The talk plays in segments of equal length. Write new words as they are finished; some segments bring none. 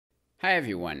Hi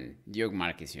everyone, Diogo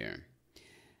Marques here.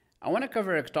 I want to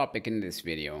cover a topic in this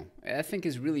video I think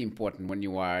is really important when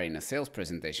you are in a sales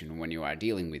presentation, when you are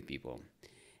dealing with people.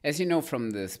 As you know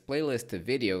from this playlist of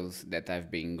videos that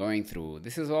I've been going through,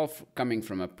 this is all coming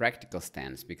from a practical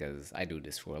stance because I do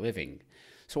this for a living.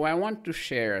 So I want to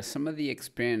share some of the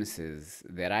experiences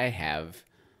that I have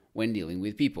when dealing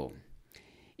with people.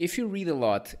 If you read a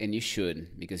lot, and you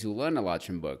should, because you learn a lot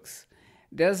from books,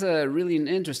 there's a really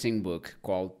interesting book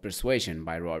called Persuasion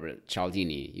by Robert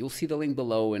Cialdini. You'll see the link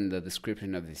below in the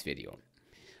description of this video.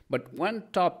 But one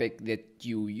topic that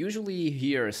you usually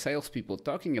hear salespeople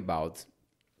talking about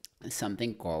is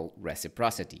something called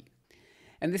reciprocity.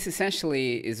 And this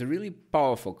essentially is a really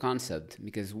powerful concept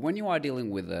because when you are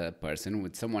dealing with a person,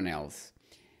 with someone else,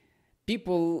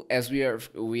 people, as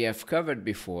we have covered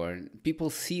before, people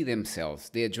see themselves,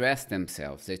 they address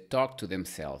themselves, they talk to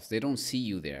themselves, they don't see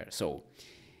you there. So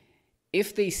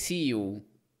if they see you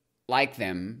like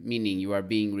them, meaning you are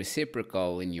being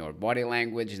reciprocal in your body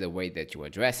language, the way that you're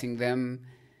addressing them,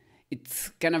 it's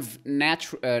kind of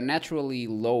naturally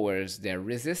lowers their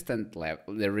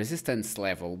resistance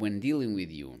level when dealing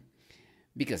with you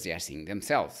because they are seeing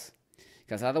themselves.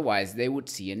 Because otherwise they would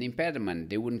see an impediment.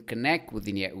 They wouldn't connect with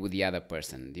the other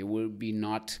person. They wouldn't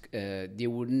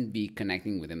be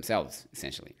connecting with themselves,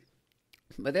 essentially.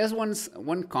 But there's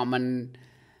one common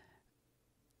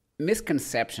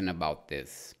misconception about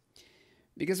this.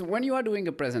 Because when you are doing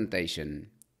a presentation,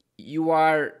 you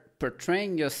are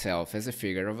portraying yourself as a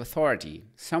figure of authority,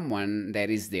 someone that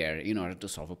is there in order to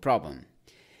solve a problem.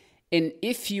 And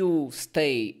if you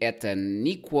stay at an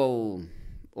equal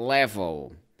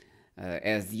level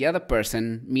as the other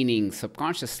person, meaning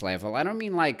subconscious level, I don't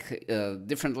mean like a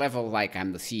different level like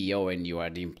I'm the CEO and you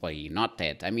are the employee, not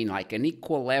that. I mean like an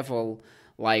equal level,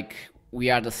 like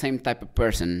we are the same type of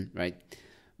person, right?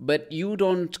 But you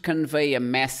don't convey a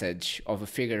message of a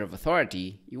figure of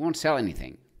authority, you won't sell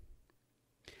anything.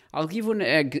 I'll give you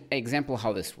an example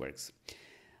how this works.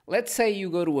 Let's say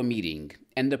you go to a meeting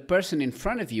and the person in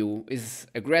front of you is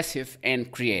aggressive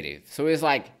and creative. So it's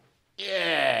like,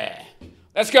 yeah,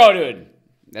 let's go, dude.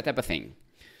 That type of thing.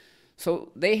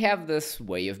 So they have this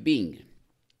way of being.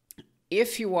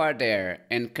 If you are there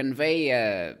and convey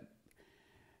a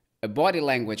body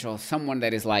language of someone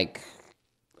that is like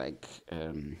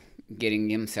getting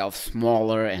themselves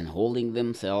smaller and holding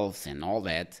themselves and all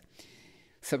that,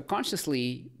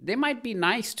 subconsciously, they might be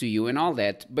nice to you and all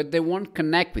that, but they won't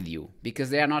connect with you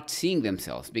because they are not seeing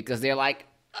themselves, because they're like,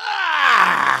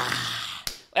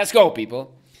 let's go,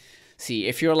 people. See,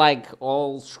 if you're like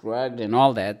all shrugged and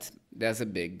all that, there's a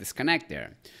big disconnect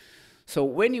there. So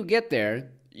when you get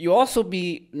there, you also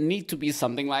need to be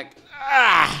something like,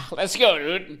 let's go,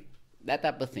 dude. That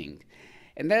type of thing.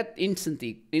 And that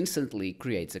instantly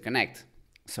creates a connect.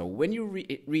 So when you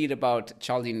read about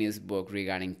Cialdini's book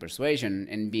regarding persuasion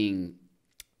and being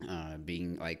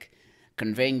like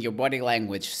conveying your body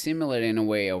language similar in a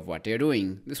way of what they're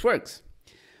doing, this works.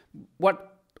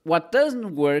 What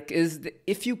doesn't work is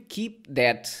if you keep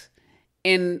that,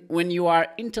 and when you are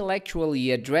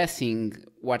intellectually addressing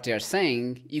what they're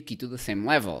saying, you keep to the same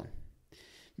level.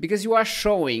 Because you are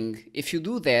showing, if you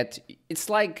do that, it's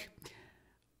like,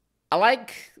 I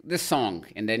like this song,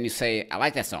 and then you say, I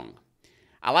like that song.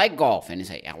 I like golf, and you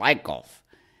say, I like golf.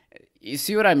 You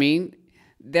see what I mean?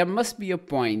 There must be a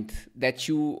point that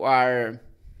you are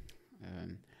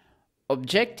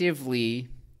objectively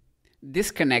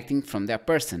disconnecting from that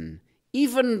person,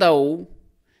 even though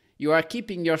you are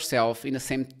keeping yourself in the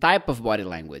same type of body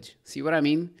language. See what I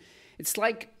mean? It's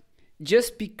like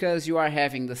just because you are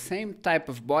having the same type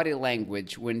of body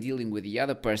language when dealing with the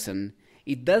other person,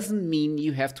 it doesn't mean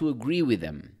you have to agree with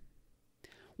them.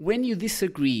 When you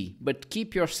disagree, but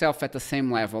keep yourself at the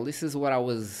same level, this is what I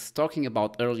was talking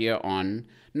about earlier on.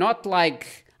 Not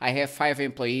like I have 5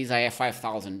 employees, I have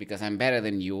 5,000 because I'm better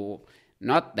than you.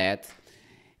 Not that.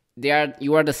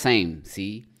 You are the same,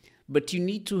 see? But you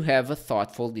need to have a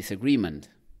thoughtful disagreement,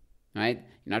 right?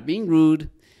 You're not being rude.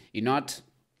 You're not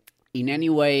in any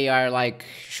way are like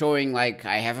showing like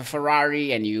I have a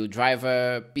Ferrari and you drive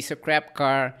a piece of crap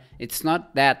car. It's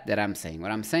not that I'm saying.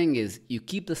 What I'm saying is you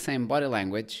keep the same body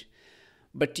language,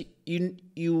 but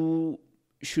you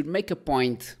should make a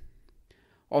point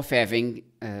of having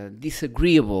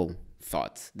disagreeable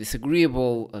thoughts,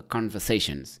 disagreeable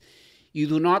conversations. You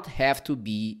do not have to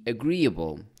be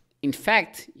agreeable. In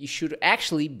fact, you should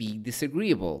actually be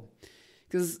disagreeable.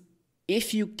 Because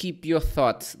if you keep your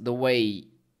thoughts the way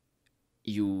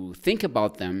you think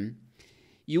about them,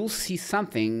 you'll see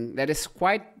something that is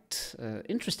quite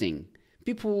interesting.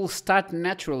 People will start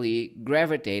naturally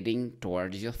gravitating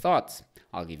towards your thoughts.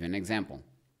 I'll give you an example.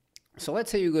 So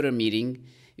let's say you go to a meeting,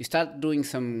 you start doing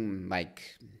some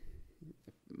like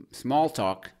small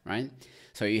talk, right?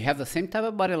 So you have the same type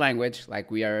of body language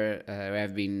like we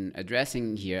have been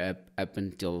addressing here up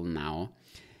until now.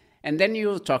 And then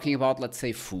you're talking about, let's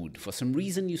say, food. For some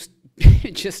reason, you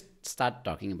just start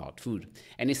talking about food.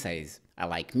 And he says, I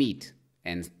like meat.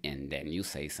 And then you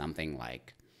say something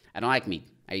like, I don't like meat,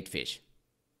 I eat fish.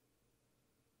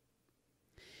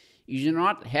 You do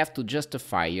not have to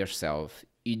justify yourself.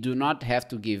 You do not have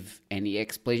to give any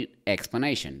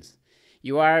explanations.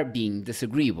 You are being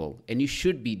disagreeable, and you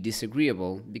should be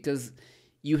disagreeable because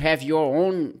you have your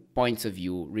own points of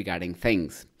view regarding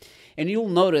things. And you'll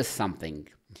notice something.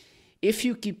 If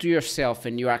you keep to yourself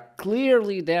and you are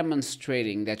clearly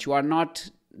demonstrating that you are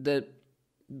not the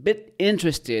bit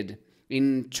interested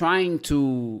in trying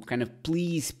to kind of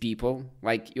please people,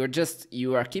 like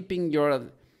you are keeping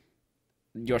your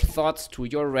thoughts to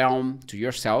your realm, to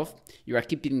yourself, you are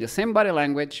keeping the same body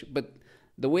language, but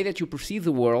the way that you perceive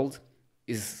the world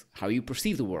is how you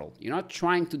perceive the world. You're not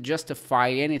trying to justify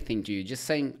anything to you, just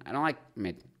saying, I don't like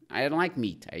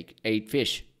meat, I eat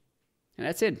fish. And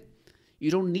that's it. You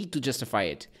don't need to justify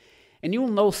it. And you'll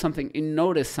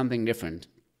notice something different.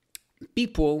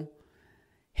 People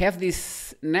have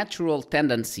this natural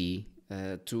tendency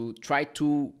to try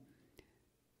to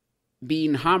be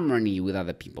in harmony with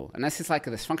other people. And this is like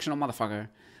a dysfunctional motherfucker.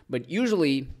 But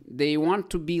usually they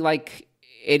want to be like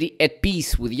at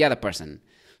peace with the other person.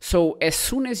 So as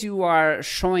soon as you are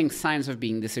showing signs of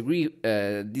being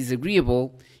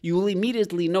disagreeable, you will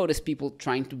immediately notice people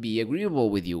trying to be agreeable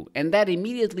with you. And that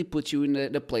immediately puts you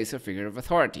in the place of figure of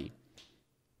authority.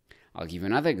 I'll give you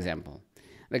another example.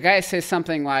 The guy says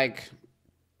something like,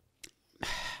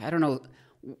 I don't know,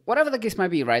 whatever the case might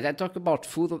be, right? I talk about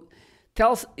food.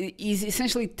 He's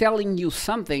essentially telling you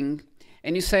something,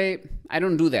 and you say, I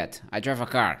don't do that. I drive a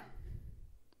car.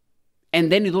 And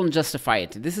then you don't justify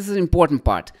it. This is an important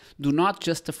part. Do not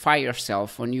justify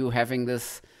yourself when you're having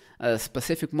this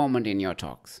specific moment in your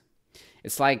talks.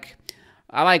 It's like,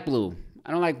 I like blue.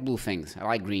 I don't like blue things. I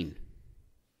like green.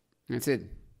 That's it.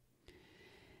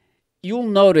 You'll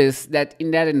notice that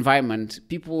in that environment,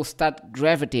 people will start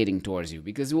gravitating towards you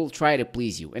because they will try to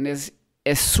please you. And as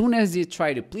soon as they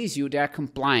try to please you, they are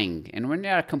complying. And when they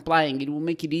are complying, it will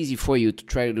make it easy for you to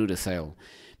try to do the sale.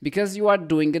 Because you are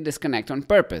doing a disconnect on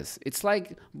purpose. It's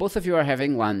like both of you are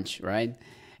having lunch, right?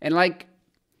 And like,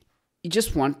 you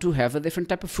just want to have a different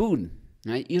type of food,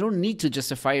 right? You don't need to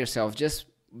justify yourself just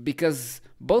because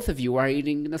both of you are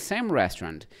eating in the same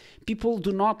restaurant. People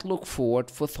do not look forward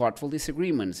for thoughtful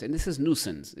disagreements, and this is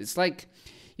nuisance. It's like,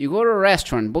 you go to a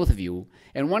restaurant, both of you,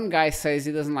 and one guy says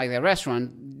he doesn't like the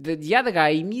restaurant, the other guy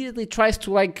immediately tries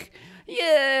to like,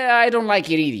 yeah, I don't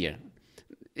like it either.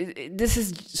 This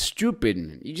is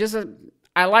stupid.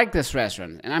 I like this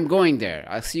restaurant and I'm going there.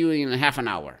 I'll see you in half an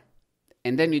hour.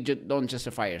 And then you don't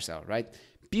justify yourself, right?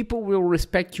 People will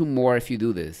respect you more if you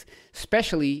do this,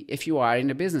 especially if you are in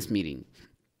a business meeting.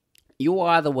 You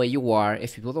are the way you are.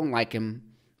 If people don't like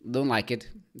it,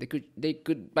 they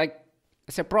could like,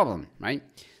 it's a problem, right?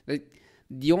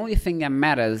 The only thing that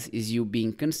matters is you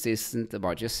being consistent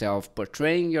about yourself,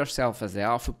 portraying yourself as the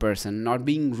alpha person, not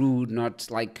being rude, not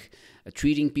like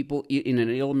treating people in an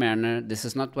ill manner. This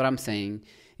is not what I'm saying.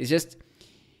 It's just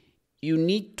you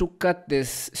need to cut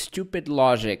this stupid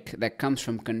logic that comes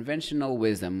from conventional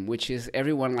wisdom, which is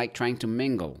everyone like trying to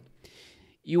mingle.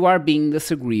 You are being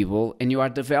disagreeable and you are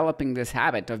developing this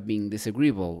habit of being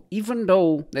disagreeable, even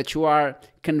though that you are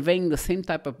conveying the same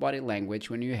type of body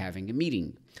language when you're having a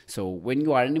meeting. So when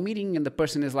you are in a meeting and the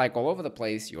person is like all over the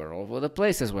place, you're all over the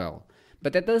place as well.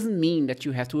 But that doesn't mean that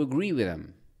you have to agree with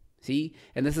them. See?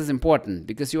 And this is important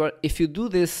because if you do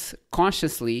this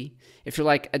consciously, if you're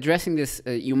like addressing this,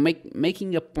 you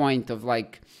making a point of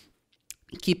like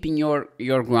keeping your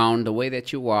ground the way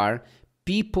that you are,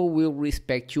 people will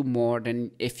respect you more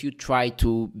than if you try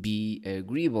to be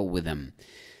agreeable with them.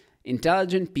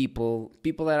 Intelligent people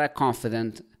that are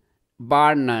confident,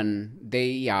 bar none,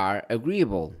 they are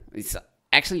agreeable. It's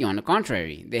actually on the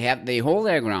contrary. They hold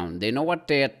their ground. They know what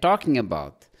they are talking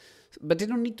about. But they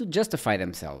don't need to justify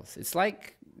themselves. It's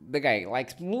like the guy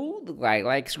likes blue, the guy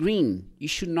likes green. You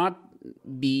should not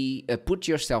be put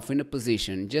yourself in a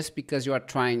position just because you are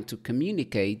trying to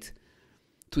communicate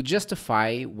to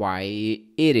justify why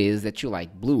it is that you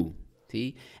like blue.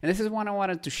 See? And this is what I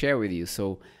wanted to share with you.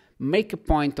 So make a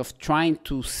point of trying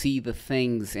to see the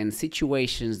things and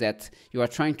situations that you are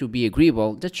trying to be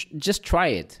agreeable. Just try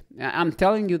it. I'm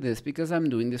telling you this because I'm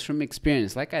doing this from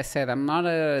experience. Like I said, I'm not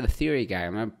a theory guy.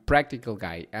 I'm a practical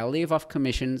guy. I live off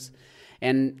commissions,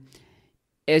 and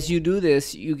as you do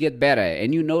this, you get better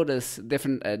and you notice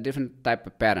different type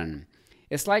of pattern.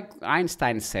 It's like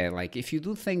Einstein said, like, if you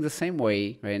do things the same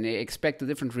way and expect a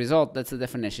different result, that's the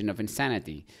definition of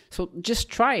insanity. So just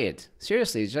try it.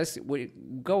 Seriously, just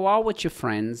go out with your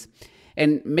friends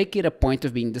and make it a point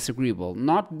of being disagreeable,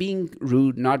 not being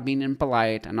rude, not being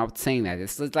impolite. I'm not saying that.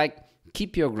 It's like,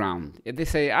 keep your ground. If they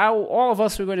say, oh, all of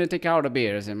us are going to take out the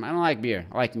beers, and I don't like beer,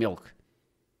 I like milk.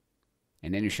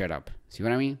 And then you shut up. See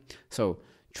what I mean? So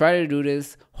try to do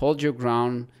this, hold your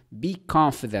ground, be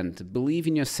confident, believe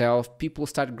in yourself. People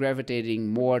start gravitating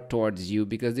more towards you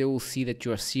because they will see that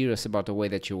you are serious about the way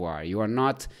that you are. You are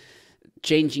not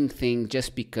changing things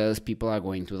just because people are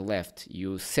going to the left.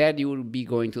 You said you would be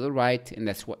going to the right, and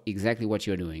that's exactly what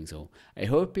you're doing. So I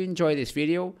hope you enjoyed this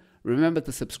video. Remember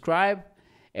to subscribe,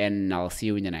 and I'll see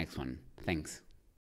you in the next one. Thanks.